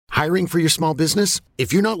Hiring for your small business?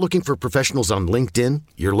 If you're not looking for professionals on LinkedIn,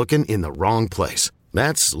 you're looking in the wrong place.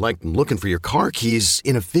 That's like looking for your car keys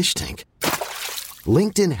in a fish tank.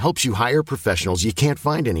 LinkedIn helps you hire professionals you can't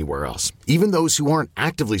find anywhere else, even those who aren't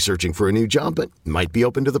actively searching for a new job but might be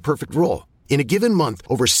open to the perfect role. In a given month,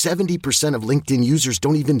 over 70% of LinkedIn users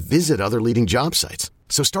don't even visit other leading job sites.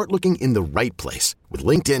 So start looking in the right place. With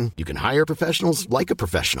LinkedIn, you can hire professionals like a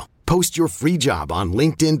professional. Post your free job on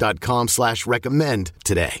linkedin.com/recommend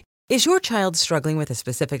today. Is your child struggling with a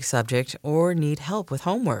specific subject or need help with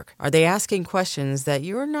homework? Are they asking questions that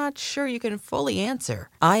you're not sure you can fully answer?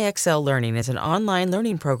 IXL Learning is an online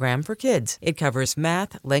learning program for kids. It covers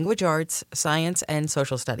math, language arts, science, and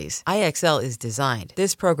social studies. IXL is designed.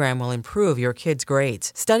 This program will improve your kids'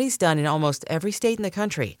 grades. Studies done in almost every state in the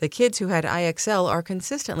country. The kids who had IXL are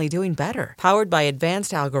consistently doing better. Powered by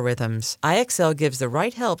advanced algorithms, IXL gives the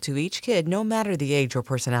right help to each kid no matter the age or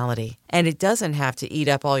personality. And it doesn't have to eat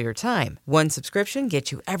up all your time. One subscription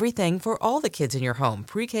gets you everything for all the kids in your home,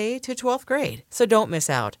 pre-K to 12th grade. So don't miss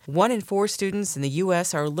out. 1 in 4 students in the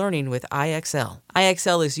U.S. are learning with IXL.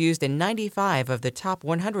 IXL is used in 95 of the top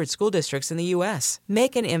 100 school districts in the U.S.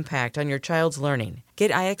 Make an impact on your child's learning.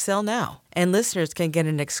 Get IXL now. And listeners can get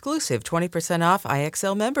an exclusive 20% off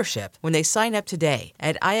IXL membership when they sign up today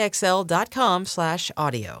at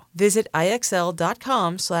IXL.com/audio. Visit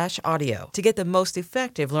IXL.com/audio to get the most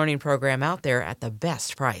effective learning program out there at the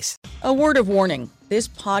best price. A word of warning. This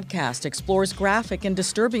podcast explores graphic and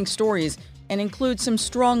disturbing stories and includes some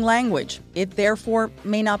strong language. It therefore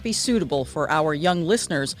may not be suitable for our young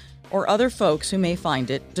listeners or other folks who may find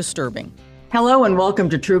it disturbing. Hello and welcome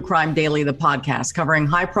to True Crime Daily, the podcast covering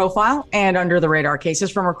high-profile and under-the-radar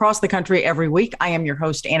cases from across the country every week. I am your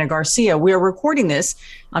host, Anna Garcia. We are recording this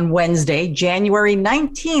on Wednesday, January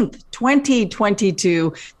 19th,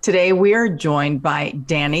 2022. Today, we are joined by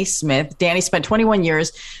Danny Smith. Danny spent 21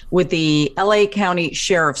 years with the LA County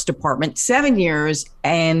Sheriff's Department, 7 years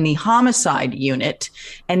in the homicide unit,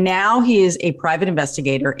 and now he is a private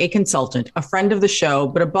investigator, a consultant, a friend of the show,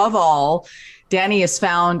 but above all, Danny has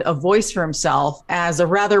found a voice for himself as a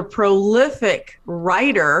rather prolific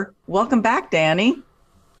writer. Welcome back, Danny.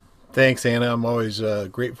 Thanks, Anna. I'm always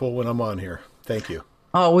grateful when I'm on here. Thank you.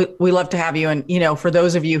 Oh, we love to have you. And, you know, for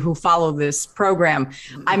those of you who follow this program,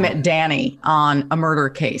 I met Danny on a murder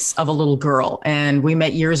case of a little girl, and we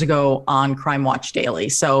met years ago on Crime Watch Daily.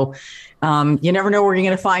 So you never know where you're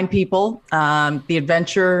going to find people. The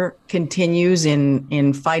adventure continues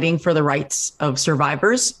in fighting for the rights of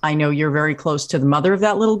survivors. I know you're very close to the mother of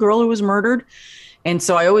that little girl who was murdered. And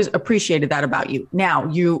so I always appreciated that about you. Now,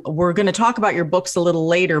 we're going to talk about your books a little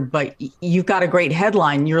later, but you've got a great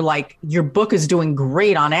headline. You're like, your book is doing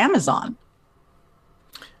great on Amazon.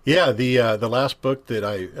 Yeah, the last book that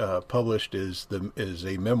I published is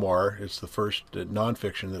a memoir. It's the first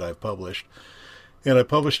nonfiction that I've published. And I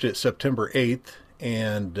published it September 8th,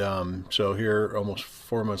 and so here, almost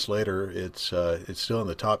 4 months later, it's still in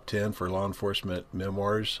the top 10 for law enforcement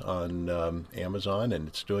memoirs on Amazon, and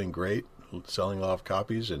it's doing great, selling a lot of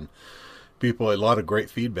copies, and a lot of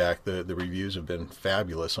great feedback. The reviews have been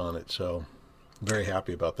fabulous on it, so I'm very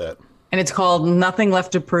happy about that. And it's called Nothing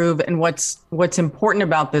Left to Prove. And what's important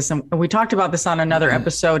about this, and we talked about this on another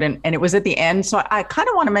episode, and it was at the end. So I kind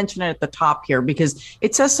of want to mention it at the top here because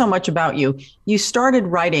it says so much about you. You started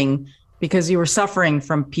writing because you were suffering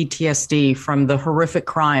from PTSD from the horrific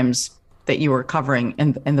crimes that you were covering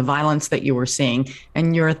and the violence that you were seeing.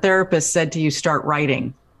 And your therapist said to you, start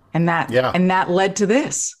writing. And that led to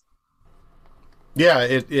this. Yeah,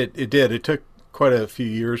 it did. It took quite a few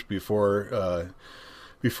years before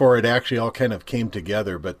it actually all kind of came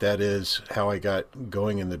together, but that is how I got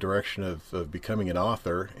going in the direction of becoming an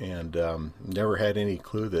author, and never had any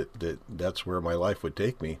clue that's where my life would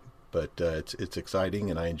take me. But it's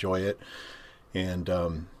exciting, and I enjoy it. And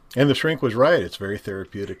the shrink was right. It's very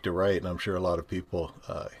therapeutic to write, and I'm sure a lot of people,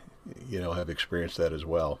 have experienced that as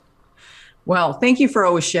well. Well, thank you for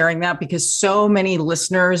always sharing that, because so many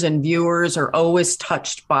listeners and viewers are always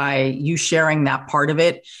touched by you sharing that part of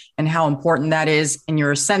it and how important that is. And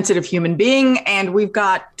you're a sensitive human being. And we've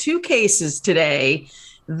got 2 cases today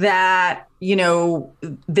that, they're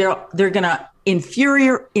going to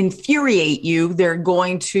infuriate you. They're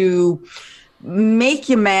going to make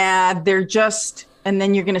you mad. And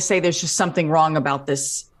then you're going to say there's just something wrong about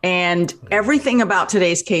this. And everything about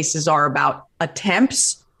today's cases are about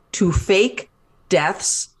attempts to fake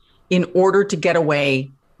deaths in order to get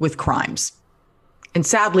away with crimes. And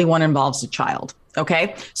sadly, one involves a child.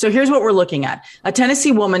 Okay, so here's what we're looking at. A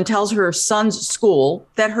Tennessee woman tells her son's school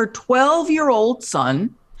that her 12-year-old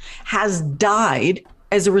son has died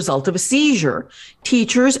as a result of a seizure.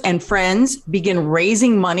 Teachers and friends begin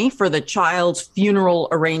raising money for the child's funeral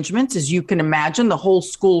arrangements. As you can imagine, the whole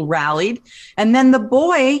school rallied. And then the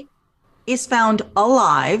boy is found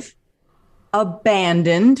alive,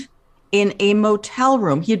 abandoned in a motel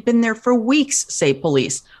room. He had been there for weeks, say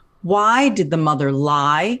police. Why did the mother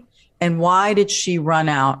lie? And why did she run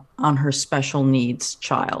out on her special needs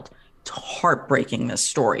child? It's heartbreaking, this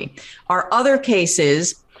story. Our other case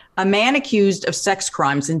is a man accused of sex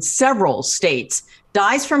crimes in several states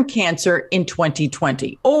dies from cancer in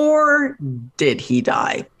 2020. Or did he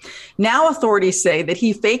die? Now authorities say that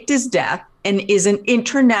he faked his death and is an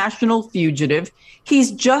international fugitive.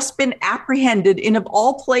 He's just been apprehended in, of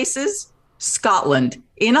all places, Scotland,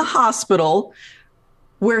 in a hospital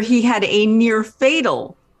where he had a near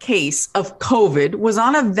fatal case of COVID, was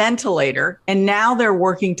on a ventilator, and now they're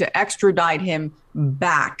working to extradite him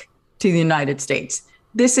back to the United States.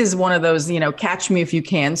 This is one of those, catch me if you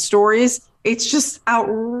can stories. It's just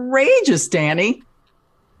outrageous, Danny.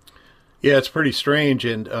 Yeah, it's pretty strange,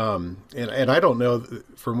 and I don't know,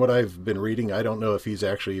 from what I've been reading, I don't know if he's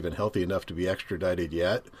actually even healthy enough to be extradited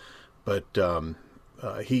yet. But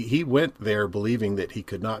he went there believing that he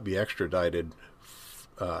could not be extradited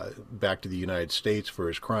back to the United States for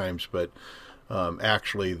his crimes, but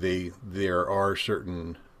actually there are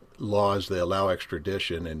certain laws that allow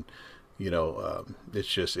extradition, and it's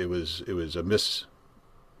just it was a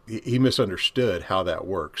he misunderstood how that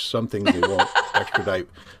works. Some things they won't extradite.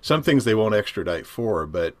 Some things they won't extradite for,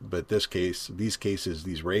 but these cases,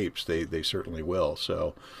 these rapes, they certainly will.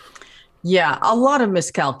 So, yeah, a lot of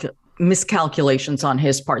miscalculations on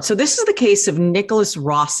his part. So this is the case of Nicholas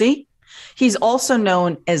Rossi. He's also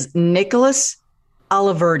known as Nicholas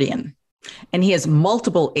Aliverdian, and he has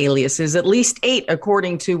multiple aliases, at least 8,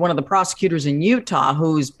 according to one of the prosecutors in Utah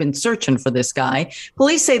who's been searching for this guy.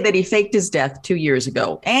 Police say that he faked his death 2 years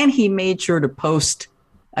ago, and he made sure to post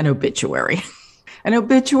an obituary. An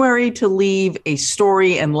obituary to leave a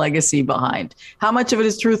story and legacy behind. How much of it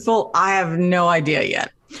is truthful? I have no idea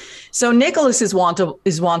yet. So Nicholas is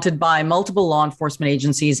wanted by multiple law enforcement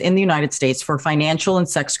agencies in the United States for financial and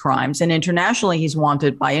sex crimes. And internationally, he's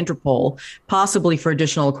wanted by Interpol, possibly for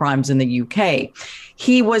additional crimes in the UK.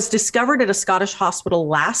 He was discovered at a Scottish hospital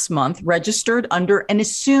last month, registered under an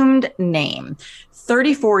assumed name.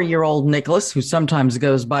 34-year-old Nicholas, who sometimes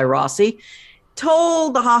goes by Rossi,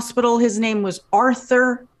 told the hospital his name was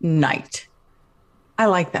Arthur Knight. I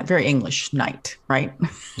like that. Very English, Knight, right?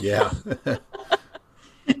 Yeah.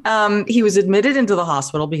 He was admitted into the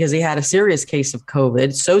hospital because he had a serious case of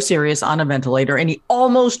COVID, so serious, on a ventilator, and he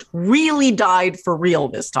almost really died for real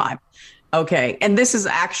this time. Okay. And this is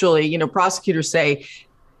actually, prosecutors say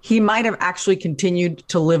he might have actually continued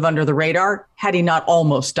to live under the radar had he not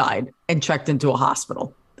almost died and checked into a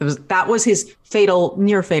hospital. That was his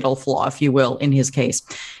near fatal flaw, if you will, in his case.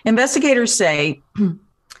 Investigators say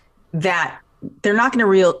that they're not going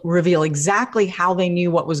to reveal exactly how they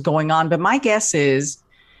knew what was going on, but my guess is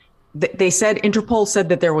Interpol said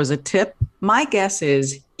that there was a tip. My guess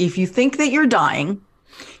is if you think that you're dying,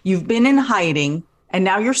 you've been in hiding, and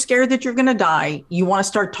now you're scared that you're going to die, you want to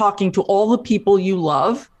start talking to all the people you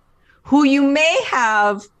love who you may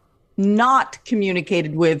have not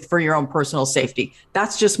communicated with for your own personal safety.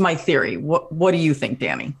 That's just my theory. What do you think,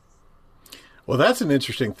 Danny? Well, that's an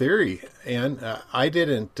interesting theory, and I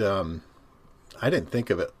didn't think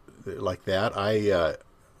of it like that.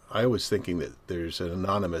 I was thinking that there's an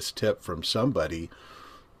anonymous tip from somebody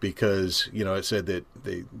because, it said that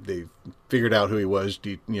they figured out who he was,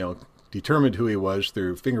 determined who he was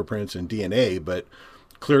through fingerprints and DNA, but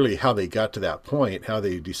clearly how they got to that point, how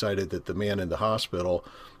they decided that the man in the hospital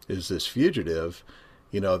is this fugitive,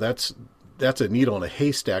 that's a needle in a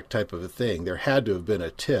haystack type of a thing. There had to have been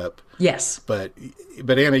a tip. Yes. But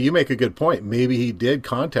Anna, you make a good point. Maybe he did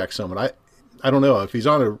contact someone. I don't know. If he's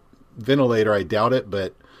on a ventilator, I doubt it,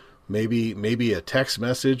 but maybe a text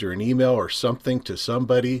message or an email or something to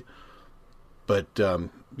somebody. But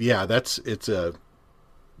that's a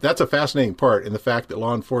fascinating part, and the fact that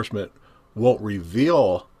law enforcement won't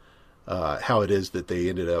reveal how it is that they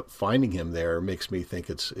ended up finding him there makes me think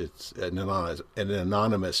it's an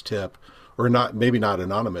anonymous tip, or not, maybe not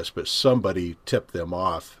anonymous, but somebody tipped them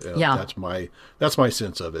off. Yeah, that's my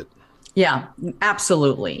sense of it. Yeah,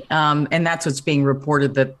 absolutely. And that's what's being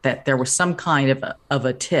reported, that there was some kind of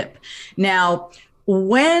a tip. Now,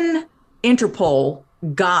 when Interpol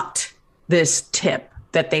got this tip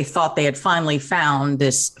that they thought they had finally found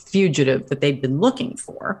this fugitive that they'd been looking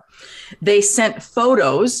for, they sent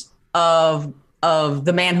photos of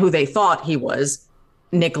the man who they thought he was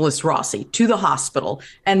Nicholas Rossi to the hospital.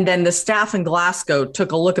 And then the staff in Glasgow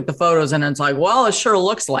took a look at the photos and it's like, well, it sure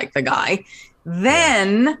looks like the guy.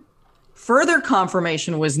 Then further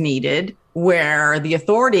confirmation was needed where the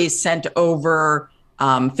authorities sent over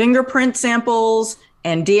fingerprint samples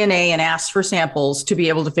and DNA and asked for samples to be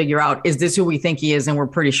able to figure out, is this who we think he is? And we're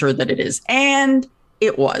pretty sure that it is. And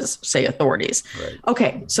it was, say authorities. Right.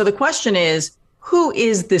 Okay, so the question is, who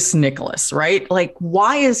is this Nicholas, right? Like,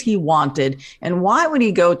 why is he wanted? And why would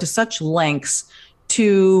he go to such lengths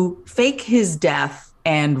to fake his death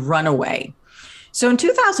and run away? So in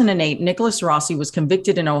 2008, Nicholas Rossi was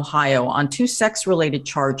convicted in Ohio on 2 sex-related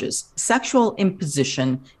charges, sexual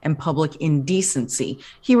imposition and public indecency.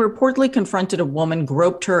 He reportedly confronted a woman,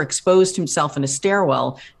 groped her, exposed himself in a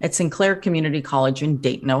stairwell at Sinclair Community College in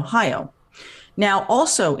Dayton, Ohio. Now,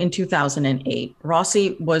 also in 2008,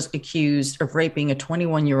 Rossi was accused of raping a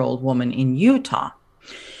 21-year-old woman in Utah.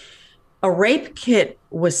 A rape kit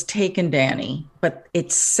was taken, Danny, but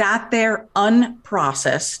it sat there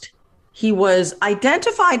unprocessed. He was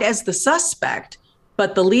identified as the suspect,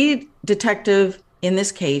 but the lead detective in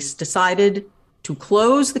this case decided to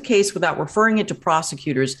close the case without referring it to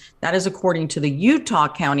prosecutors. That is according to the Utah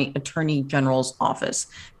County Attorney General's office.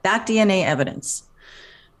 That DNA evidence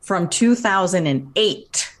from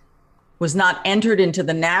 2008 was not entered into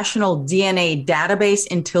the National DNA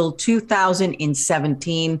Database until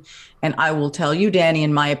 2017. And I will tell you, Danny,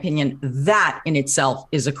 in my opinion, that in itself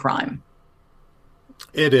is a crime.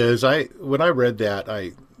 It is. When I read that,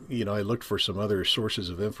 I looked for some other sources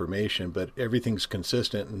of information, but everything's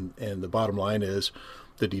consistent. And the bottom line is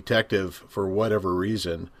the detective, for whatever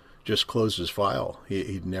reason, just closed his file.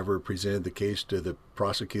 He never presented the case to the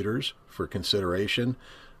prosecutors for consideration.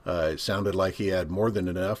 It sounded like he had more than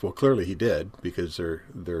enough. Well, clearly he did, because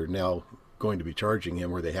they're now going to be charging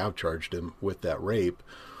him, or they have charged him with that rape.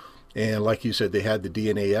 And like you said, they had the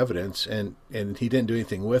DNA evidence, and he didn't do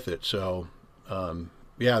anything with it. So,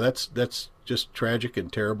 yeah, that's just tragic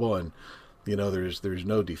and terrible. And there's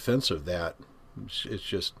no defense of that.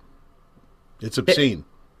 It's obscene.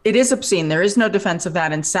 It is obscene. There is no defense of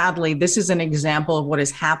that. And sadly, this is an example of what is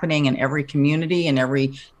happening in every community, in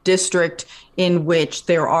every district, in which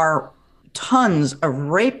there are tons of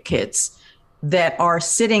rape kits that are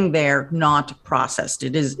sitting there not processed.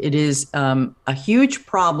 It is a huge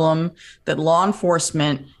problem that law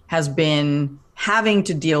enforcement has been having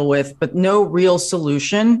to deal with, but no real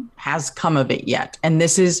solution has come of it yet. And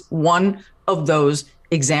this is one of those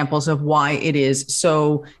examples of why it is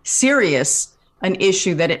so serious an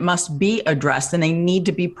issue that it must be addressed and they need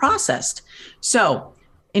to be processed. So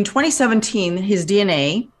in 2017, his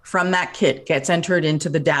DNA from that kit gets entered into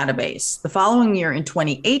the database. The following year, in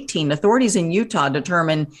 2018, authorities in Utah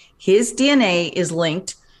determined his DNA is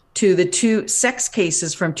linked to the 2 sex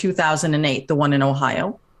cases from 2008, the one in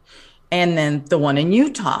Ohio and then the one in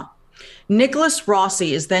Utah. Nicholas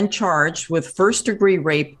Rossi is then charged with first-degree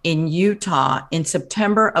rape in Utah in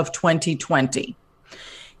September of 2020.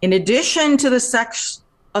 In addition to the sex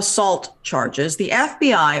assault charges, the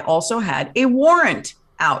FBI also had a warrant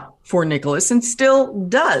out for Nicholas, and still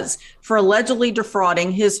does, for allegedly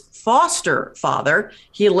defrauding his foster father.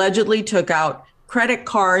 He allegedly took out credit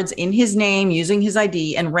cards in his name using his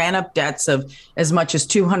ID and ran up debts of as much as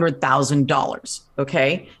 $200,000.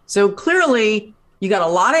 Okay, so clearly you got a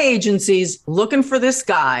lot of agencies looking for this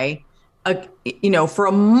guy,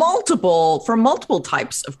 for multiple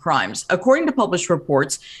types of crimes. According to published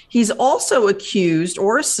reports, he's also accused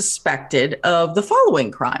or suspected of the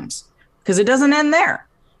following crimes, because it doesn't end there: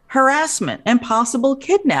 harassment and possible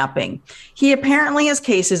kidnapping. He apparently has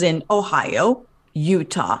cases in Ohio,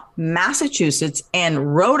 Utah, Massachusetts,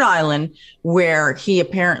 and Rhode Island, where he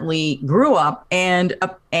apparently grew up and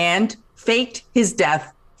faked his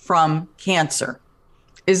death from cancer.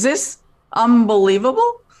 Is this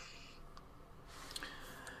unbelievable?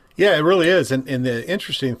 Yeah, it really is. And the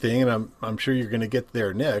interesting thing, and I'm sure you're going to get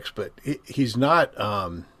there next, but he's not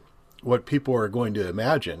what people are going to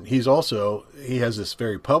imagine. He has this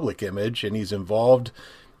very public image, and he's involved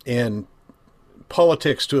in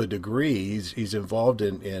politics to a degree. He's involved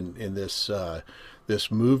in this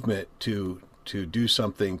this movement to do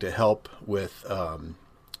something to help with the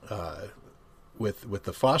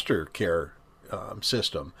foster care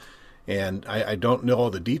system. And I don't know all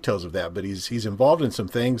the details of that, but he's involved in some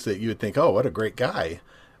things that you would think, oh, what a great guy.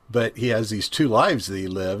 But he has these 2 lives that he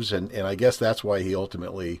lives, and I guess that's why he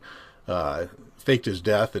ultimately faked his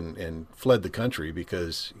death and fled the country,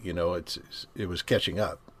 because, it was catching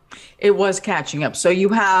up. It was catching up. So you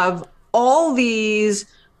have all these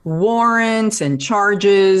warrants and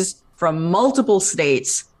charges from multiple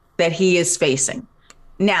states that he is facing.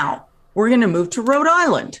 Now, we're going to move to Rhode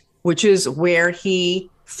Island, which is where he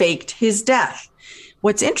faked his death.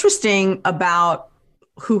 What's interesting about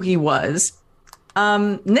who he was,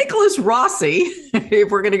 Nicholas Rossi, if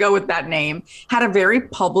we're going to go with that name, had a very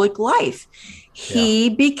public life. He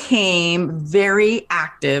became very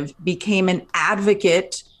active, became an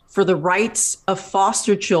advocate for the rights of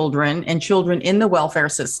foster children and children in the welfare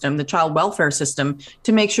system, the child welfare system,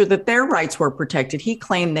 to make sure that their rights were protected. He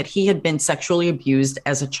claimed that he had been sexually abused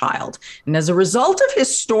as a child. And as a result of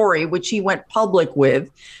his story, which he went public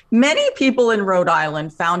with, many people in Rhode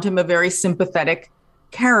Island found him a very sympathetic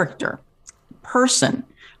character,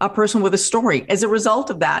 a person with a story. As a result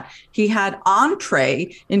of that, he had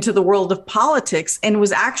entree into the world of politics and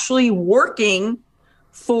was actually working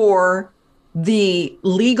for the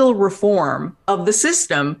legal reform of the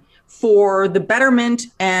system for the betterment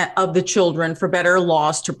of the children, for better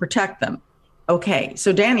laws to protect them. Okay,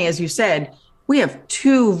 so Danny, as you said, we have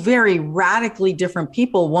two very radically different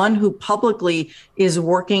people, one who publicly is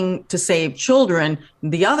working to save children,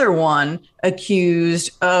 the other one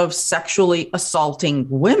accused of sexually assaulting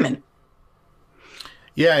women.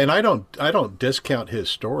 Yeah, and I don't discount his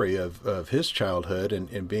story of his childhood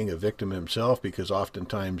and being a victim himself, because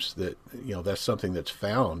oftentimes that's something that's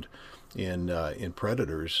found in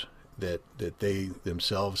predators, that they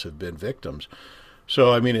themselves have been victims.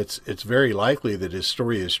 So I mean, it's very likely that his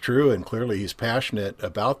story is true, and clearly he's passionate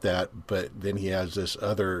about that. But then he has this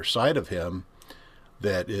other side of him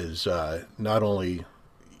that is not only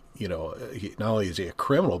is he a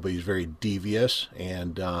criminal, but he's very devious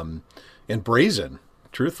and brazen.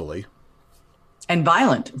 Truthfully. And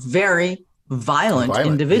violent, very violent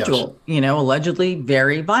individual, yes. Allegedly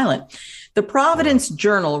very violent. The Providence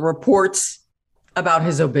Journal reports about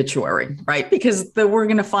his obituary, right? Because we're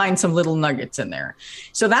going to find some little nuggets in there.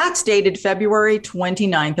 So that's dated February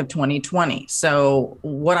 29th of 2020. So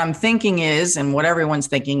what I'm thinking is, and what everyone's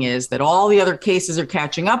thinking is, that all the other cases are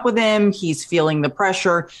catching up with him. He's feeling the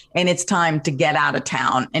pressure and it's time to get out of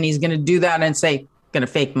town. And he's going to do that and say, going to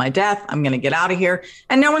fake my death. I'm going to get out of here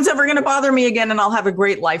and no one's ever going to bother me again. And I'll have a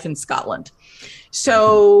great life in Scotland.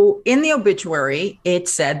 So in the obituary, it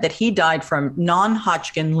said that he died from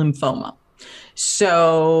non-Hodgkin lymphoma.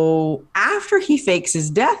 So after he fakes his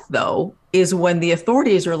death, though, is when the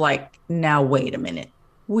authorities are like, now, wait a minute.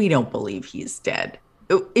 We don't believe he's dead.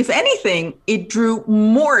 If anything, it drew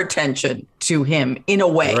more attention to him in a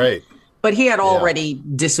way, right. But he had already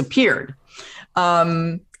disappeared.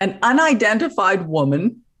 An unidentified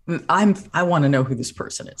woman, I want to know who this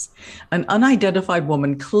person is. An unidentified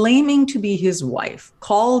woman claiming to be his wife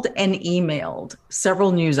called and emailed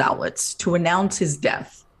several news outlets to announce his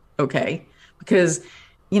death. Okay. Because,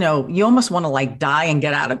 you almost want to die and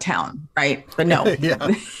get out of town. Right. But no,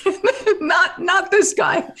 not this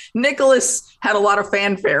guy. Nicholas had a lot of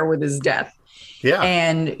fanfare with his death. Yeah.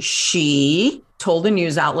 And she told the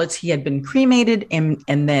news outlets he had been cremated and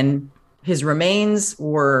then his remains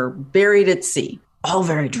were buried at sea. All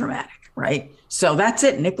very dramatic, right? So that's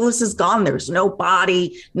it. Nicholas is gone. There's no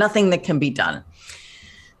body, nothing that can be done.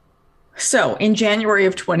 So in January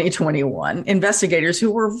of 2021, investigators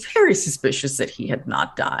who were very suspicious that he had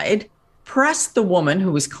not died pressed the woman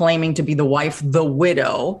who was claiming to be the wife, the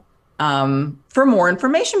widow, for more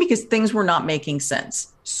information because things were not making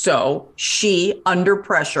sense. So she, under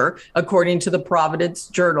pressure, according to the Providence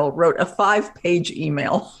Journal, wrote a 5-page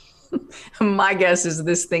email. My guess is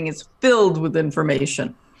this thing is filled with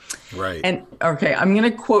information. Right. And okay, I'm going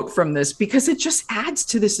to quote from this because it just adds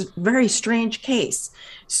to this very strange case.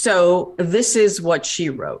 So this is what she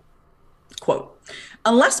wrote. Quote,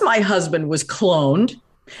 unless my husband was cloned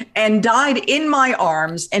and died in my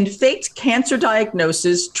arms and faked cancer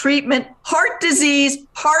diagnosis, treatment, heart disease,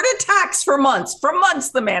 heart attacks for months. For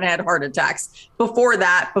months, the man had heart attacks. Before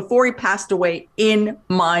that, before he passed away in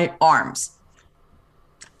my arms.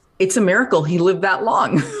 It's a miracle he lived that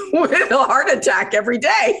long with a heart attack every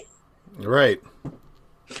day. Right.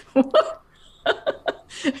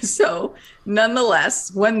 So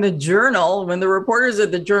nonetheless, when the reporters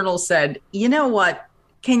at the Journal said, you know what,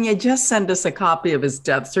 can you just send us a copy of his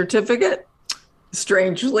death certificate?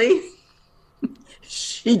 Strangely,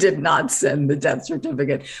 she did not send the death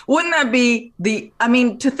certificate. Wouldn't that be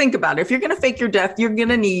to think about it, if you're going to fake your death, you're going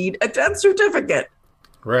to need a death certificate.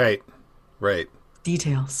 Right. Right.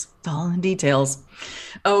 Details. It's all in details.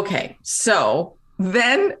 Okay. So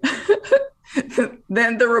then,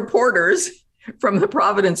 then the reporters from the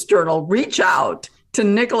Providence Journal reach out to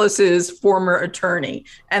Nicholas's former attorney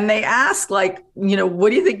and they ask, what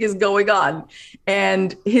do you think is going on?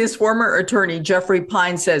 And his former attorney, Jeffrey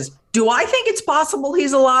Pine, says, do I think it's possible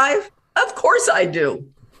he's alive? Of course I do.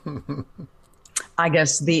 I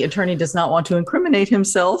guess the attorney does not want to incriminate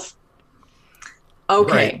himself.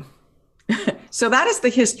 Okay. Right. So that is the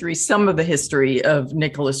history, some of the history of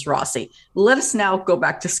Nicholas Rossi. Let us now go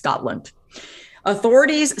back to Scotland.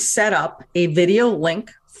 Authorities set up a video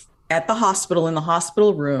link at the hospital, in the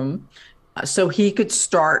hospital room, so he could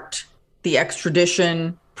start the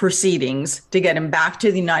extradition proceedings to get him back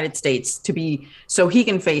to the United States so he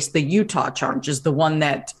can face the Utah charges, the one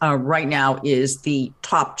that right now is the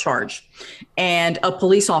top charge. And a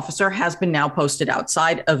police officer has been now posted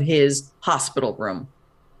outside of his hospital room.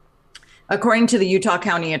 According to the Utah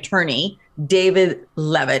County Attorney, David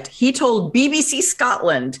Levitt, he told BBC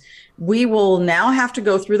Scotland, we will now have to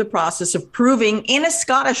go through the process of proving in a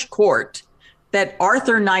Scottish court that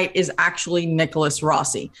Arthur Knight is actually Nicholas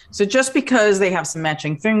Rossi. So just because they have some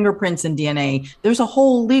matching fingerprints and DNA, there's a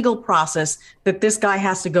whole legal process that this guy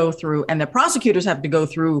has to go through and the prosecutors have to go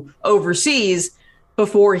through overseas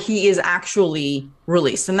before he is actually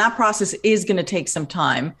released. And that process is going to take some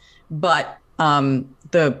time. But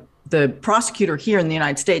the prosecutor here in the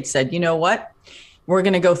United States said, you know what? We're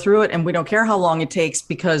going to go through it and we don't care how long it takes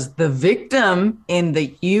because the victim in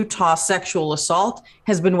the Utah sexual assault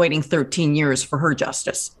has been waiting 13 years for her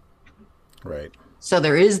justice. Right. So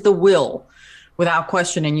there is the will, without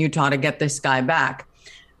question, in Utah to get this guy back.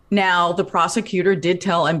 Now, the prosecutor did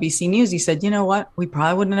tell NBC News, he said, you know what? We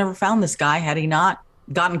probably would have never found this guy had he not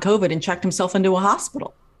gotten COVID and checked himself into a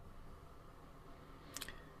hospital.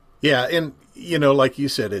 Yeah. And, you know, like you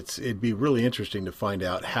said, it'd be really interesting to find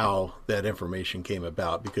out how that information came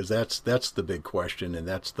about, because that's the big question, and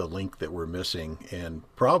that's the link that we're missing, and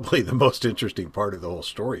probably the most interesting part of the whole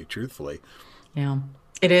story, truthfully. Yeah,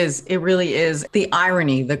 it is. It really is. The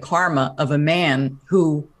irony, the karma of a man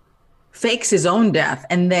who fakes his own death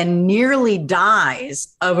and then nearly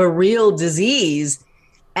dies of a real disease.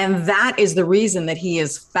 And that is the reason that he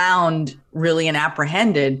is found really and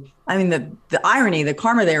apprehended. I mean, the irony, the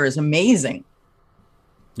karma there is amazing.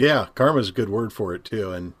 Yeah, karma is a good word for it,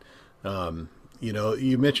 too. And, you know,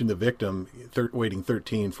 you mentioned the victim waiting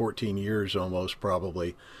 13, 14 years almost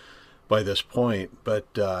probably by this point. But,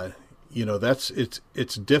 you know,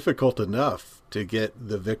 it's difficult enough to get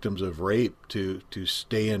the victims of rape to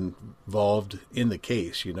stay involved in the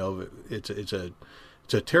case. You know, it's a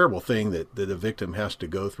terrible thing that a victim has to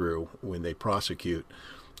go through when they prosecute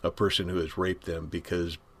a person who has raped them,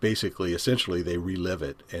 because essentially they relive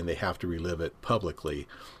it, and they have to relive it publicly.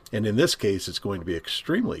 And in this case, it's going to be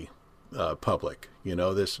extremely public. You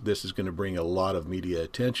know, this is going to bring a lot of media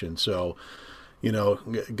attention. So, you know,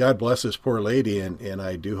 God bless this poor lady, and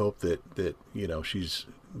I do hope that you know,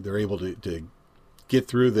 they're able to get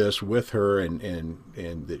through this with her, and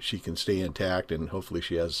that she can stay intact, and hopefully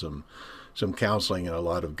she has some counseling and a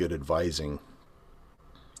lot of good advising.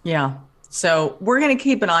 Yeah. So we're going to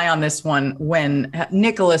keep an eye on this one when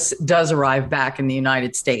Nicholas does arrive back in the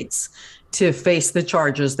United States to face the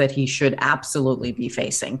charges that he should absolutely be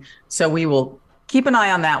facing. So we will keep an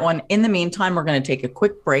eye on that one. In the meantime, we're going to take a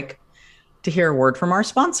quick break to hear a word from our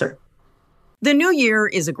sponsor. The new year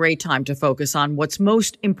is a great time to focus on what's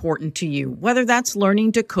most important to you, whether that's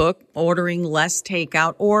learning to cook, ordering less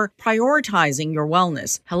takeout, or prioritizing your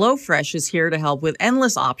wellness. HelloFresh is here to help with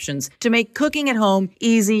endless options to make cooking at home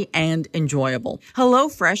easy and enjoyable.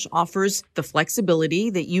 HelloFresh offers the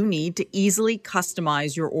flexibility that you need to easily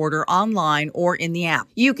customize your order online or in the app.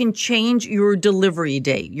 You can change your delivery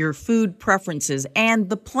date, your food preferences,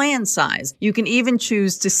 and the plan size. You can even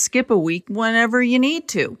choose to skip a week whenever you need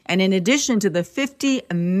to. And in addition to the 50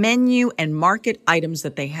 menu and market items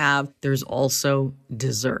that they have, there's also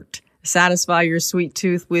dessert. Satisfy your sweet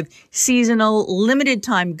tooth with seasonal, limited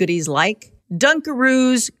time goodies like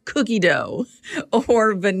Dunkaroos cookie dough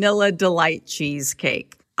or Vanilla Delight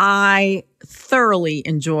cheesecake. I thoroughly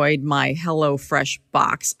enjoyed my HelloFresh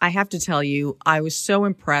box. I have to tell you, I was so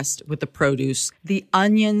impressed with the produce. The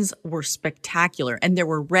onions were spectacular, and there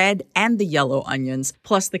were red and the yellow onions,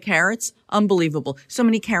 plus the carrots, unbelievable. So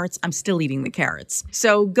many carrots, I'm still eating the carrots.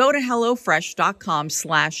 So go to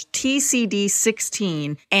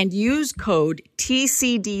HelloFresh.com/TCD16 and use code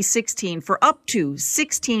TCD16 for up to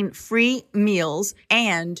 16 free meals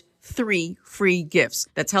and 3 free gifts.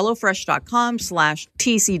 That's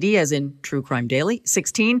HelloFresh.com/TCD as in True Crime Daily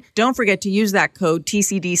 16. Don't forget to use that code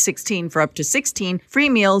TCD16 for up to 16 free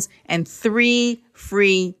meals and 3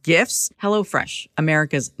 free gifts. HelloFresh,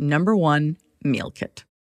 America's #1 meal kit.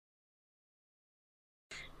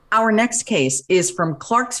 Our next case is from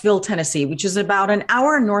Clarksville, Tennessee, which is about an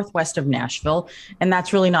hour northwest of Nashville, and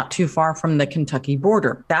that's really not too far from the Kentucky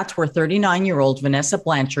border. That's where 39-year-old Vanessa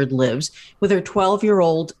Blanchard lives with her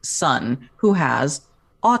 12-year-old son who has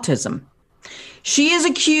autism. She is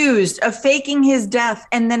accused of faking his death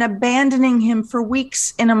and then abandoning him for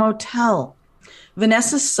weeks in a motel.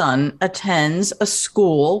 Vanessa's son attends a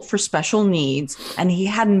school for special needs, and he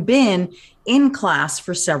hadn't been in class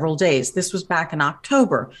for several days. This was back in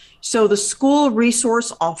October. So the school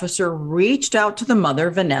resource officer reached out to the mother,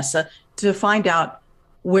 Vanessa, to find out,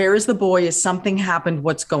 where is the boy? Is something happened?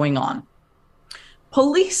 What's going on?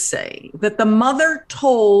 Police say that the mother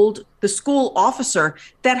told the school officer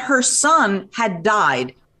that her son had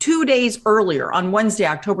died 2 days earlier on Wednesday,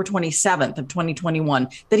 October 27th of 2021,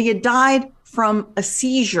 that he had died from a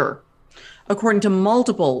seizure. According to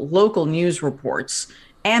multiple local news reports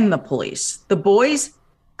and the police, the boys'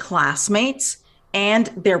 classmates and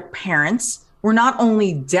their parents were not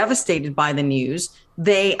only devastated by the news,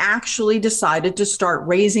 they actually decided to start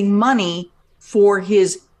raising money for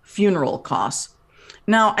his funeral costs.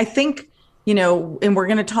 Now, I think, and we're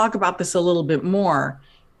going to talk about this a little bit more,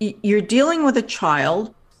 you're dealing with a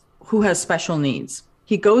child who has special needs.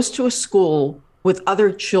 He goes to a school with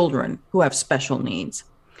other children who have special needs.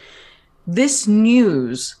 This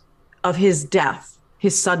news of his death,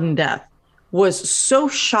 his sudden death, was so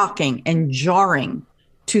shocking and jarring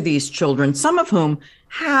to these children, some of whom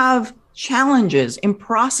have challenges in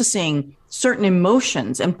processing certain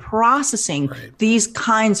emotions and processing these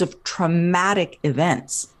kinds of traumatic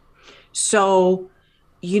events. So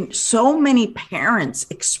many parents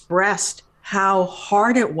expressed how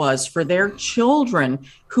hard it was for their children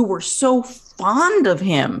who were so fond of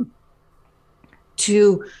him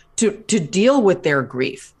to deal with their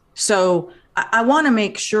grief. So I want to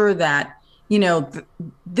make sure that,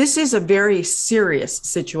 this is a very serious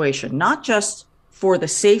situation, not just for the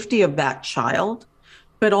safety of that child,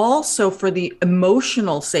 but also for the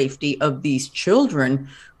emotional safety of these children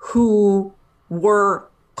who were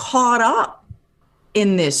caught up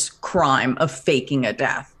in this crime of faking a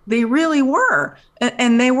death. They really were.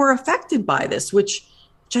 And they were affected by this, which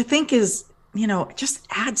I think is, just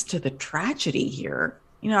adds to the tragedy here.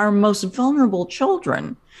 Our most vulnerable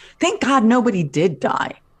children. Thank God nobody did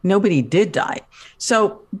die. Nobody did die.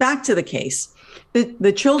 So back to the case.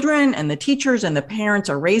 The children and the teachers and the parents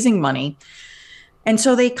are raising money. And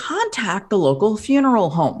so they contact the local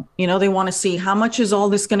funeral home. They want to see how much is all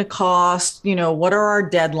this going to cost? What are our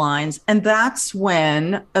deadlines? And that's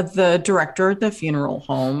when the director at the funeral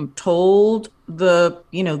home told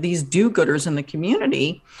these do-gooders in the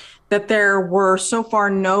community that there were so far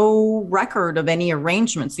no record of any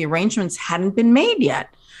arrangements. The arrangements hadn't been made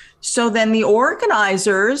yet. So then the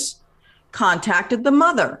organizers contacted the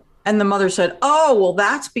mother. And the mother said, oh, well,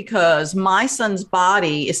 that's because my son's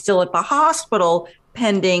body is still at the hospital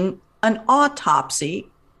pending an autopsy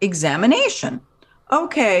examination.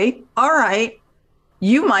 Okay, all right.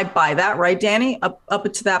 You might buy that, right, Danny?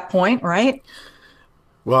 Up to that point, right?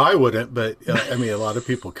 Well, I wouldn't, but a lot of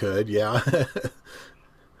people could, yeah.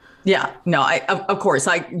 Yeah, no, of course,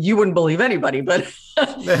 you wouldn't believe anybody, but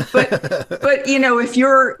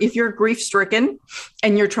if you're grief stricken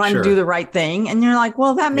and you're trying to do the right thing and you're like,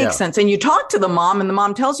 well, that makes sense. And you talk to the mom and the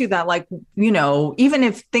mom tells you that, like, even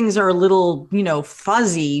if things are a little,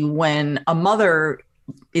 fuzzy when a mother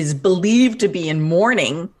is believed to be in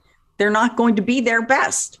mourning, they're not going to be their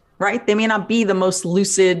best, right? They may not be the most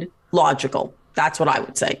lucid, logical. That's what I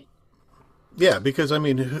would say. Yeah, because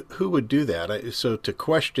who would do that? So to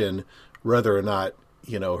question whether or not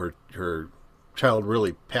her child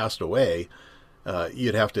really passed away,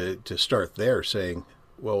 you'd have to start there, saying,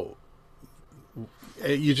 well,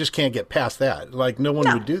 you just can't get past that. Like no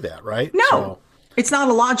one would do that, right? No, it's not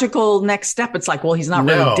a logical next step. It's like, well, he's not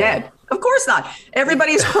really dead. Of course not.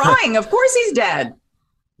 Everybody's crying. Of course he's dead.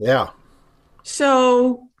 Yeah.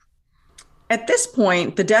 So at this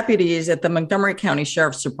point, the deputies at the Montgomery County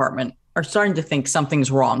Sheriff's Department are starting to think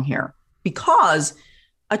something's wrong here because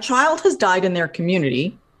a child has died in their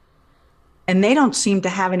community and they don't seem to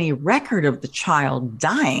have any record of the child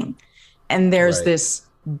dying. And there's this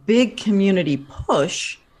big community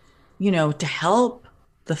push, to help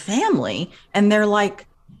the family. And they're like,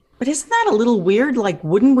 but isn't that a little weird? Like,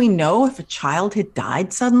 wouldn't we know if a child had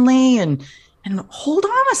died suddenly? And hold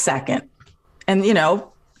on a second. And,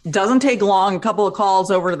 doesn't take long, a couple of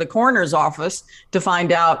calls over to the coroner's office to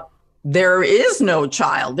find out there is no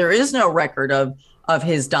child. There is no record of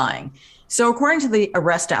his dying. So according to the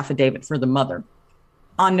arrest affidavit for the mother,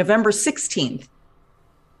 on November 16th,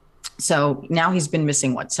 so now he's been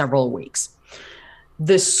missing, several weeks,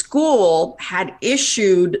 the school had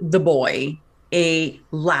issued the boy a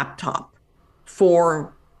laptop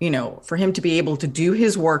for him to be able to do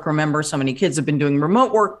his work. Remember, so many kids have been doing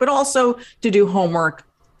remote work, but also to do homework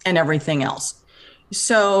and everything else.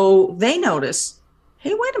 So they notice,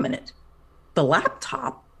 hey, wait a minute. the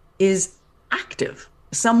laptop is active.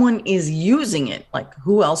 Someone is using it. Like,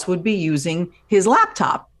 who else would be using his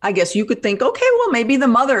laptop? I guess you could think, okay, well, maybe the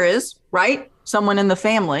mother is, right? Someone in the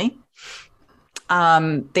family.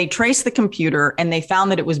 They traced the computer and they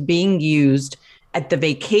found that it was being used at the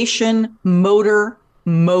Vacation Motel.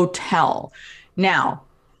 Now,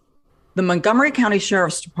 the Montgomery County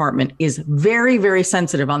Sheriff's Department is very, very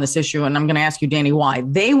sensitive on this issue. And I'm going to ask you, Danny, why.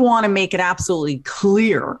 They want to make it absolutely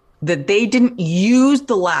clear that they didn't use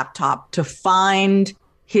the laptop to find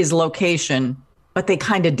his location, but they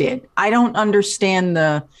kind of did. I don't understand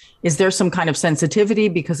is there some kind of sensitivity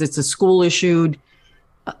because it's a school issued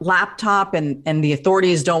laptop and the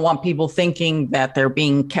authorities don't want people thinking that they're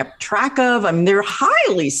being kept track of? I mean, they're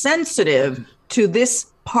highly sensitive to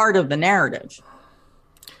this part of the narrative.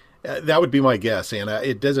 That would be my guess, Anna.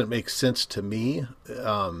 It doesn't make sense to me.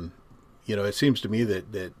 It seems to me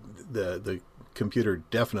that the computer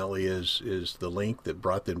definitely is the link that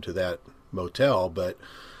brought them to that motel. But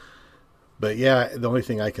yeah, the only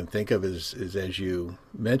thing I can think of is as you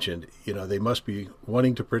mentioned, they must be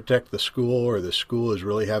wanting to protect the school, or the school is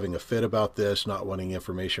really having a fit about this, not wanting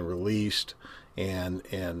information released, and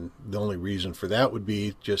the only reason for that would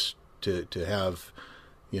be just to have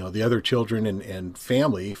the other children and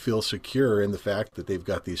family feel secure in the fact that they've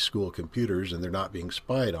got these school computers and they're not being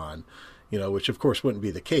spied on, which of course wouldn't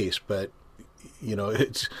be the case, but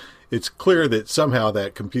it's clear that somehow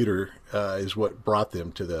that computer is what brought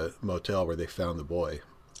them to the motel where they found the boy.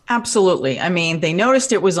 Absolutely. I mean, they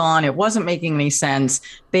noticed it was on. It wasn't making any sense.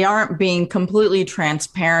 They aren't being completely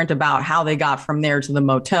transparent about how they got from there to the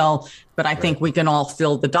motel, but I think we can all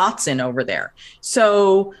fill the dots in over there.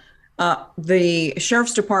 So the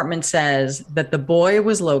sheriff's department says that the boy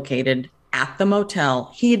was located at the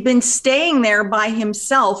motel. He had been staying there by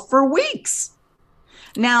himself for weeks.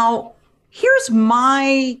 Now, here's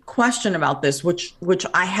my question about this, which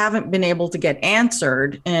I haven't been able to get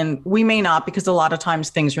answered, and we may not because a lot of times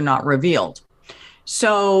things are not revealed.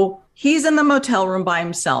 So he's in the motel room by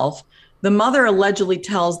himself. The mother allegedly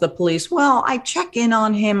tells the police, well, I check in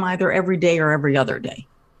on him either every day or every other day.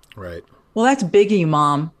 Right. Well, that's big of you,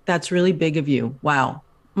 Mom. That's really big of you. Wow.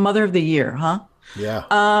 Mother of the year, huh? Yeah.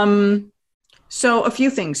 So a few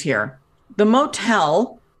things here. The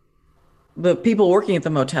motel, the people working at the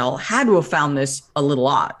motel had to have found this a little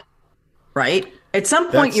odd, right? At some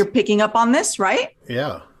point, you're picking up on this, right?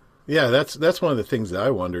 Yeah. Yeah, that's one of the things that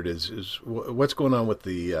I wondered is what's going on with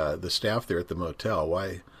the staff there at the motel?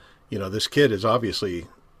 Why, this kid is obviously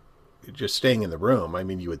just staying in the room. I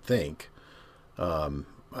mean, you would think.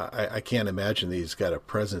 I can't imagine that he's got a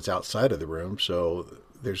presence outside of the room. So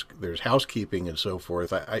there's housekeeping and so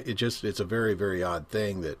forth. It's a very, very odd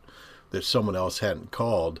thing that someone else hadn't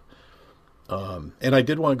called. And I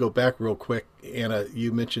did want to go back real quick, Anna.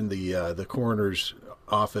 You mentioned the coroner's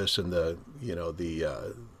office and the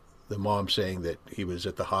mom saying that he was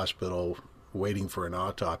at the hospital waiting for an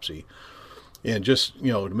autopsy. And just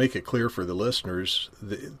to make it clear for the listeners,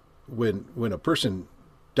 when a person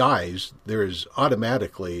dies, there is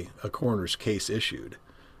automatically a coroner's case issued,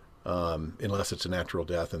 unless it's a natural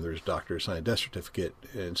death and there's doctor assigned death certificate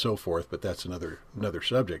and so forth. But that's another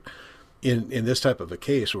subject. In this type of a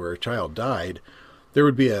case where a child died, there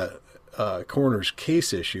would be a coroner's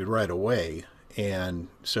case issued right away. And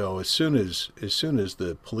so as soon as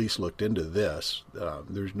the police looked into this,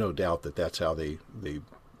 there's no doubt that that's how they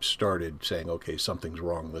started saying, okay, something's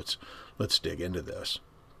wrong. Let's dig into this.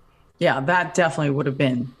 Yeah, that definitely would have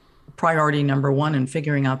been priority number one in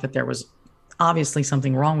figuring out that there was obviously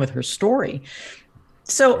something wrong with her story.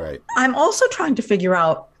 So right. I'm also trying to figure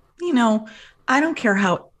out, I don't care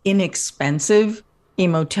how inexpensive a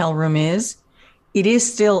motel room is, it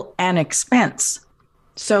is still an expense.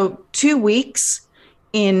 So 2 weeks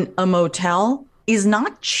in a motel is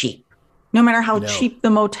not cheap, no matter how cheap the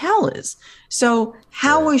motel is. So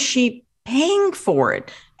how is she paying for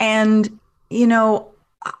it? And,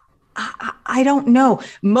 I don't know.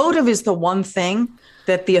 Motive is the one thing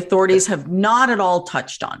that the authorities have not at all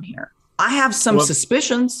touched on here. I have some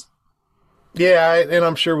suspicions. Yeah, and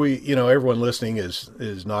I'm sure everyone listening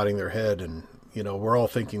is nodding their head, and we're all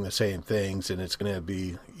thinking the same things, and it's going to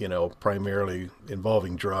be primarily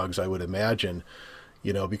involving drugs, I would imagine,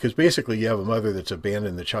 because basically you have a mother that's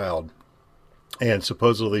abandoned the child, and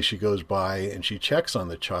supposedly she goes by and she checks on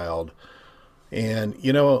the child, and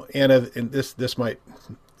Anna, and this might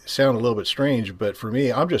sound a little bit strange, but for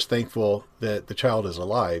me, I'm just thankful that the child is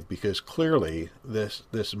alive, because clearly this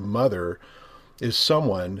mother is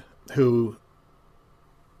someone who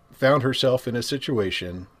found herself in a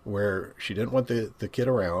situation where she didn't want the kid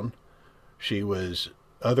around. She was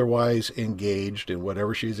otherwise engaged in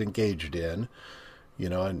whatever she's engaged in,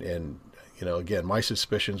 and again, my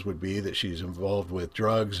suspicions would be that she's involved with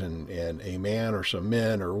drugs and a man or some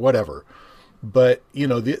men or whatever. But,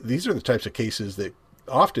 these are the types of cases that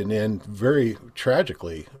often end very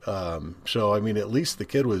tragically. So, I mean, at least the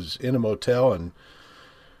kid was in a motel and,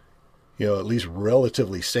 at least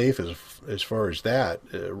relatively safe as far as that,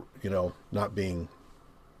 not being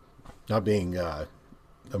a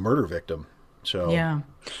murder victim. So, yeah,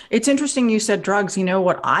 it's interesting you said drugs. You know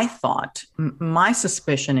what I thought? My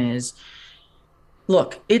suspicion is,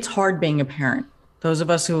 look, it's hard being a parent. Those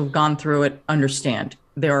of us who have gone through it understand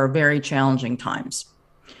there are very challenging times.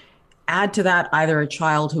 Add to that either a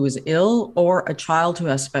child who is ill or a child who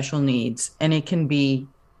has special needs, and it can be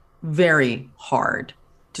very hard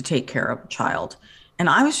to take care of a child. And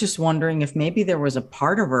I was just wondering if maybe there was a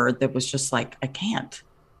part of her that was just like, I can't,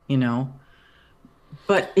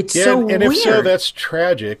 But it's so and weird. If so, that's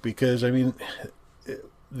tragic because, I mean,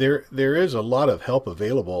 there is a lot of help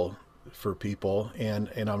available for people, and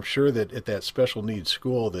I'm sure that at that special needs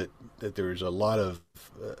school that there's a lot of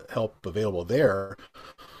help available there.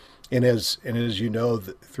 And as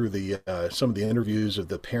through the some of the interviews of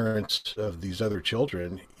the parents of these other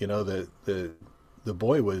children, the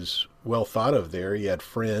boy was well thought of there. He had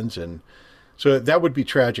friends, and so that would be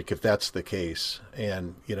tragic if that's the case.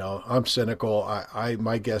 And I'm cynical.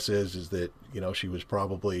 My guess is that she was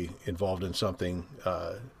probably involved in something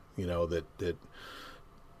that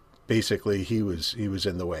basically he was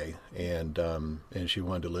in the way, and she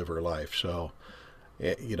wanted to live her life. So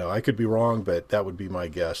I could be wrong, but that would be my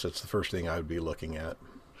guess. That's the first thing I would be looking at.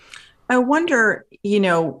 I wonder,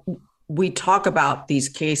 we talk about these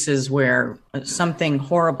cases where something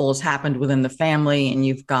horrible has happened within the family and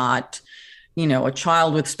you've got, a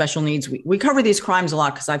child with special needs. We cover these crimes a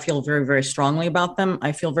lot because I feel very, very strongly about them.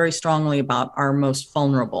 I feel very strongly about our most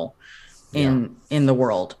vulnerable in the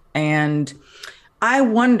world. And I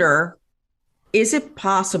wonder, is it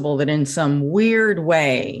possible that in some weird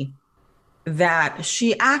way that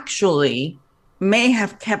she actually may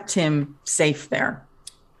have kept him safe there?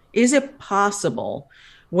 Is it possible,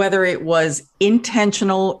 whether it was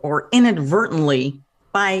intentional or inadvertently,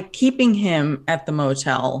 by keeping him at the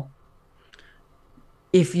motel?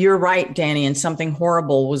 If you're right, Danny, and something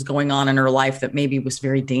horrible was going on in her life that maybe was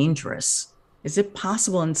very dangerous, is it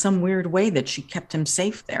possible in some weird way that she kept him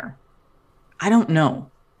safe there? I don't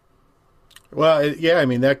know. Well, yeah, I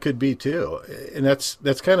mean, that could be too. And that's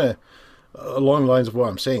kind of along the lines of what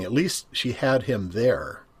I'm saying. At least she had him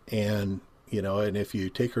there. And, and if you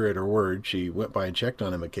take her at her word, she went by and checked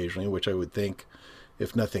on him occasionally, which I would think,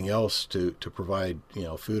 if nothing else, to provide,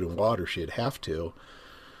 food and water, she'd have to.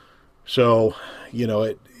 So,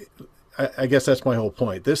 I guess that's my whole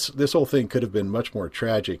point. This whole thing could have been much more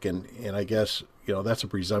tragic. And I guess, that's a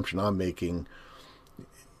presumption I'm making,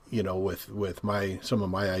 with some of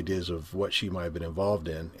my ideas of what she might have been involved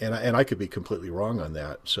in. And I could be completely wrong on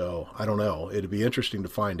that. So I don't know. It'd be interesting to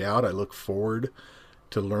find out. I look forward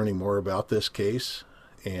to learning more about this case,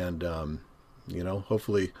 and,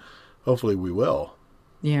 hopefully we will.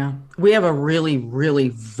 Yeah, we have a really, really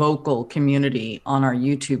vocal community on our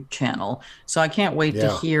YouTube channel. So I can't wait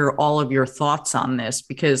to hear all of your thoughts on this,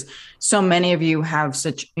 because so many of you have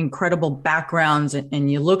such incredible backgrounds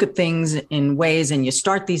and you look at things in ways and you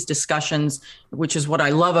start these discussions, which is what I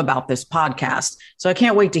love about this podcast. So I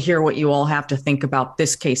can't wait to hear what you all have to think about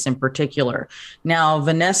this case in particular. Now,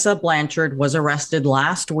 Vanessa Blanchard was arrested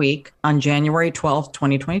last week on January 12th,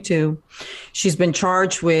 2022. She's been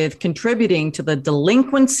charged with contributing to the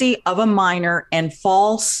delinquency of a minor and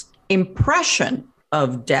false impression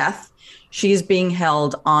of death. She's being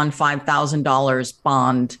held on $5,000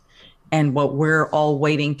 bond. And what we're all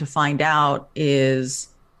waiting to find out is,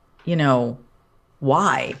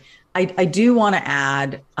 why. I do want to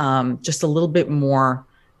add just a little bit more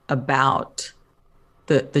about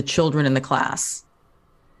the children in the class.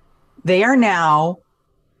 They are now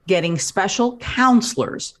getting special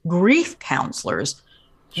counselors, grief counselors,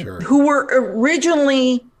 who were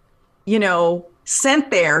originally,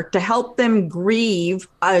 sent there to help them grieve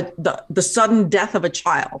the sudden death of a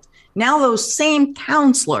child. Now those same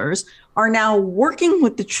counselors are now working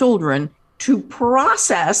with the children to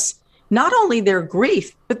process not only their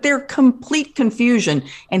grief, but their complete confusion.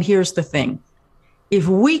 And here's the thing.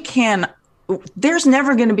 There's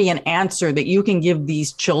never going to be an answer that you can give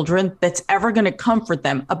these children that's ever going to comfort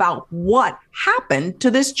them about what happened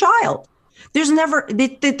to this child. There's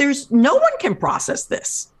no one can process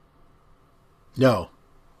this. No,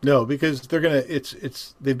 because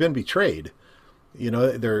they've been betrayed,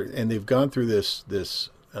 and they've gone through this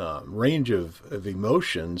range of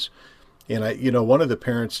emotions, And one of the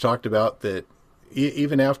parents talked about that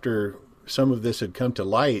even after some of this had come to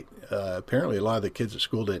light, apparently a lot of the kids at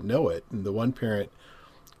school didn't know it. And the one parent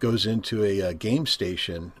goes into a game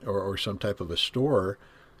station or some type of a store,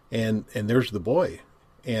 and there's the boy,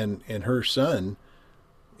 and her son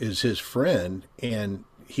is his friend, and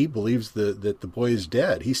he believes that the boy is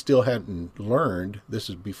dead. He still hadn't learned. This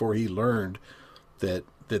is before he learned that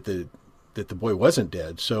the boy wasn't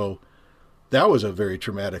dead. So that was a very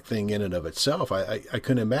traumatic thing in and of itself. I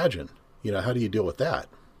couldn't imagine. How do you deal with that?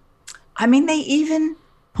 I mean, they even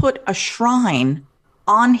put a shrine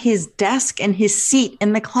on his desk and his seat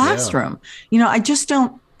in the classroom. Yeah. I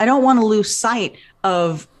don't want to lose sight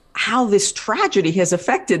of how this tragedy has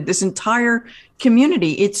affected this entire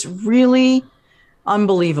community. It's really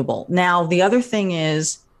unbelievable. Now, the other thing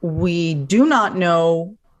is we do not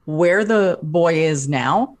know where the boy is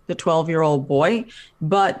now, the 12-year-old boy,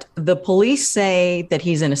 but the police say that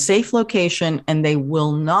he's in a safe location and they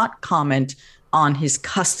will not comment on his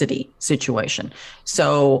custody situation.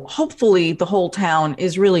 So hopefully the whole town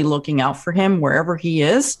is really looking out for him wherever he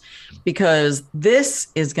is, because this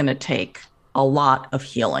is going to take a lot of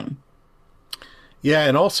healing. Yeah,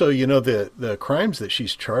 and also, the crimes that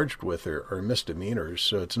she's charged with are misdemeanors,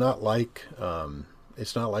 so it's not like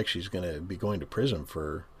she's going to be going to prison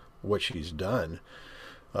for what she's done.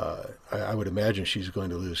 I would imagine she's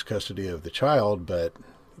going to lose custody of the child, but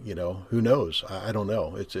who knows? I don't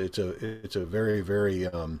know. It's a very, very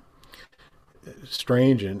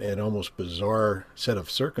strange and almost bizarre set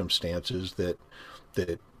of circumstances that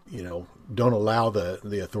don't allow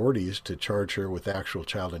the authorities to charge her with actual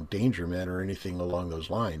child endangerment or anything along those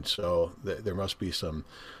lines. So there must be some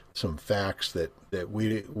facts that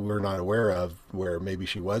we're not aware of, where maybe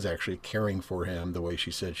she was actually caring for him the way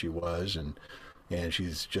she said she was, and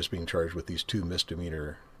she's just being charged with these 2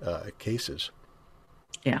 misdemeanor cases.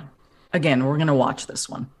 Yeah. Again, we're going to watch this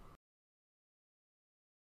one.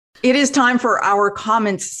 It is time for our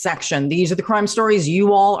comments section. These are the crime stories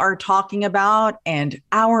you all are talking about. And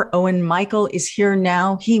our Owen Michael is here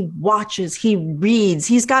now. He watches, he reads,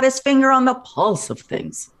 he's got his finger on the pulse of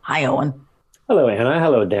things. Hi, Owen. Hello, Anna.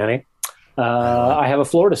 Hello, Danny. I have a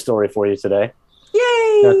Florida story for you today.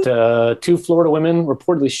 Yay! That 2 Florida women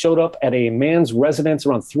reportedly showed up at a man's residence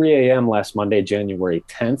around 3 a.m. last Monday, January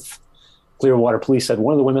 10th. Clearwater police said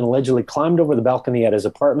one of the women allegedly climbed over the balcony at his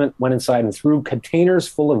apartment, went inside and threw containers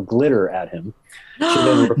full of glitter at him. She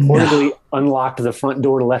then reportedly unlocked the front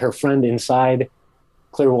door to let her friend inside.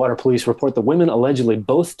 Clearwater police report the women allegedly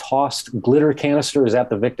both tossed glitter canisters at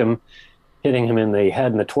the victim, hitting him in the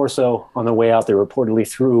head and the torso. On their way out, they reportedly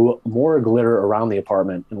threw more glitter around the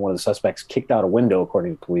apartment, and one of the suspects kicked out a window,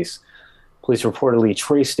 according to police. Police reportedly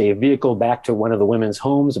traced a vehicle back to one of the women's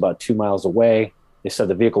homes about 2 miles away. They said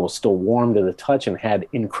the vehicle was still warm to the touch and had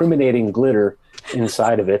incriminating glitter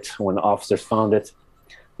inside of it when officers found it.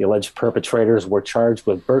 The alleged perpetrators were charged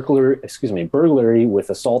with burglary with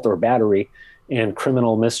assault or battery and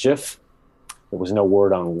criminal mischief. There was no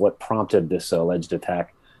word on what prompted this alleged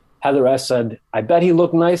attack. Heather S. said, "I bet he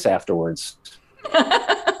looked nice afterwards."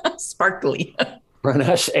 Sparkly.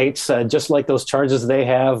 Ranesh H. said, "Just like those charges they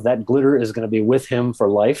have, that glitter is going to be with him for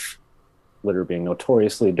life." Glitter being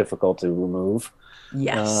notoriously difficult to remove.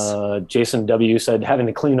 Yes. Jason W. said, "Having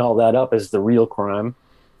to clean all that up is the real crime."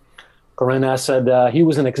 Corinne S. said, he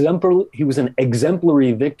was an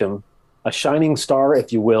exemplary victim, a shining star,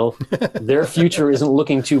 if you will. Their future isn't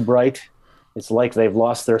looking too bright. It's like they've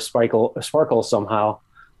lost their sparkle somehow.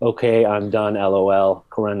 Okay, I'm done, LOL.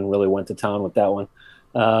 Corinne really went to town with that one.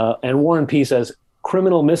 And Warren P. says,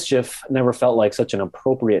 "Criminal mischief never felt like such an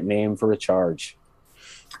appropriate name for a charge."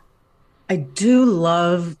 I do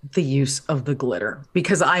love the use of the glitter,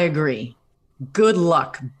 because I agree. Good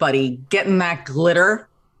luck, buddy, getting that glitter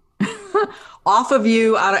off of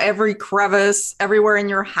you, out of every crevice, everywhere in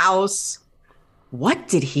your house. What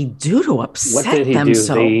did he do to upset them? What did he do?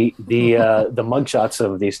 So? The mugshots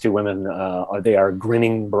of these 2 women, they are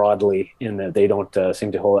grinning broadly in that they don't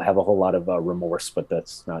seem to have a whole lot of remorse, but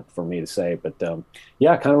that's not for me to say. But kind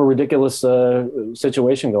of a ridiculous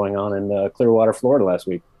situation going on in Clearwater, Florida last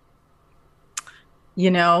week.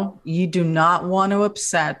 You do not want to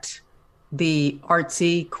upset the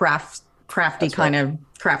artsy, crafty kind of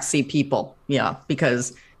craftsy people. Yeah,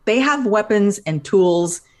 because they have weapons and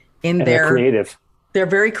tools in their... They're creative. They're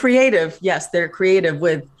very creative. Yes, they're creative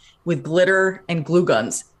with glitter and glue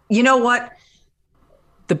guns. You know what?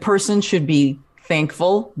 The person should be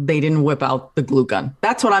thankful they didn't whip out the glue gun.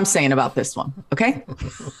 That's what I'm saying about this one. Okay?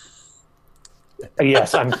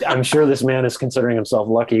 Yes, I'm sure this man is considering himself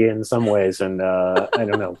lucky in some ways, and I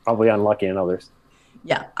don't know, probably unlucky in others.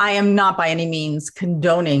 Yeah, I am not by any means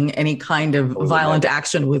condoning any kind of violent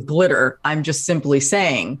action with glitter. I'm just simply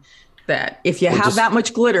saying that if you have that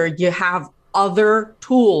much glitter, you have other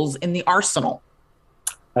tools in the arsenal.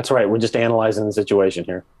 That's right. We're just analyzing the situation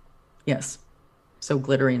here. Yes. So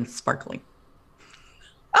glittery and sparkly.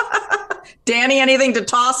 Danny, anything to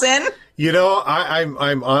toss in?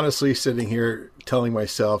 I'm honestly sitting here telling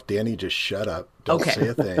myself, Danny, just shut up. Don't say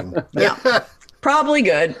a thing. Yeah. Probably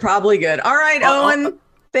good. All right, Owen.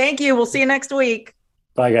 Thank you. We'll see you next week.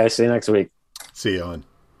 Bye, guys. See you next week. See you, Owen.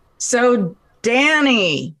 So,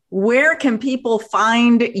 Danny, where can people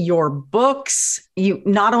find your books? You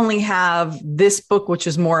not only have this book, which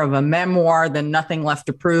is more of a memoir than Nothing Left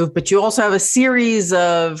to Prove, but you also have a series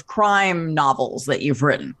of crime novels that you've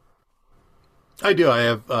written. I do. I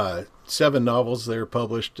have 7 novels that are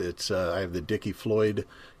published. I have the Dickie Floyd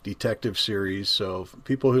detective series. So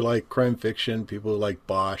people who like crime fiction, people who like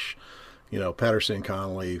Bosch, Patterson,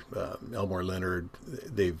 Connolly, Elmore Leonard,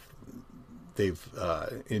 they've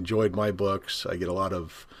enjoyed my books. I get a lot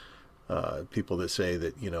of people that say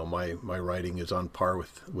that my writing is on par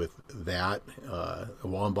with that.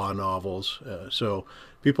 Wamba novels. So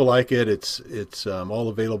people like it. It's all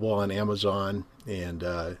available on Amazon and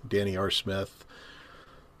Danny R. Smith.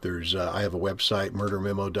 I have a website,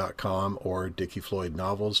 murdermemo.com or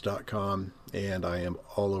dickiefloydnovels.com, and I am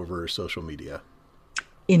all over social media.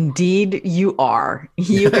 Indeed, you are.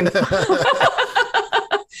 You can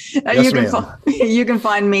you can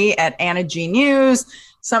find me at Anna G News.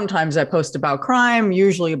 Sometimes I post about crime,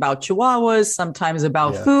 usually about chihuahuas, sometimes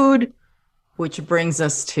about food, which brings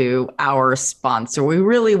us to our sponsor. We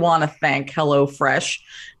really want to thank HelloFresh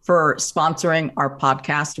for sponsoring our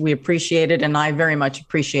podcast. We appreciate it, and I very much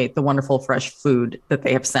appreciate the wonderful fresh food that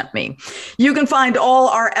they have sent me. You can find all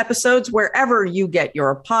our episodes wherever you get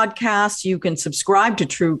your podcasts. You can subscribe to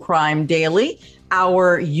True Crime Daily,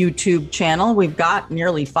 our YouTube channel. We've got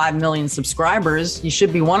nearly 5 million subscribers. You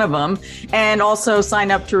should be one of them. And also sign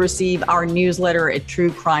up to receive our newsletter at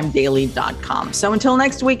truecrimedaily.com. So until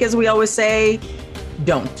next week, as we always say,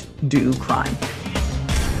 don't do crime.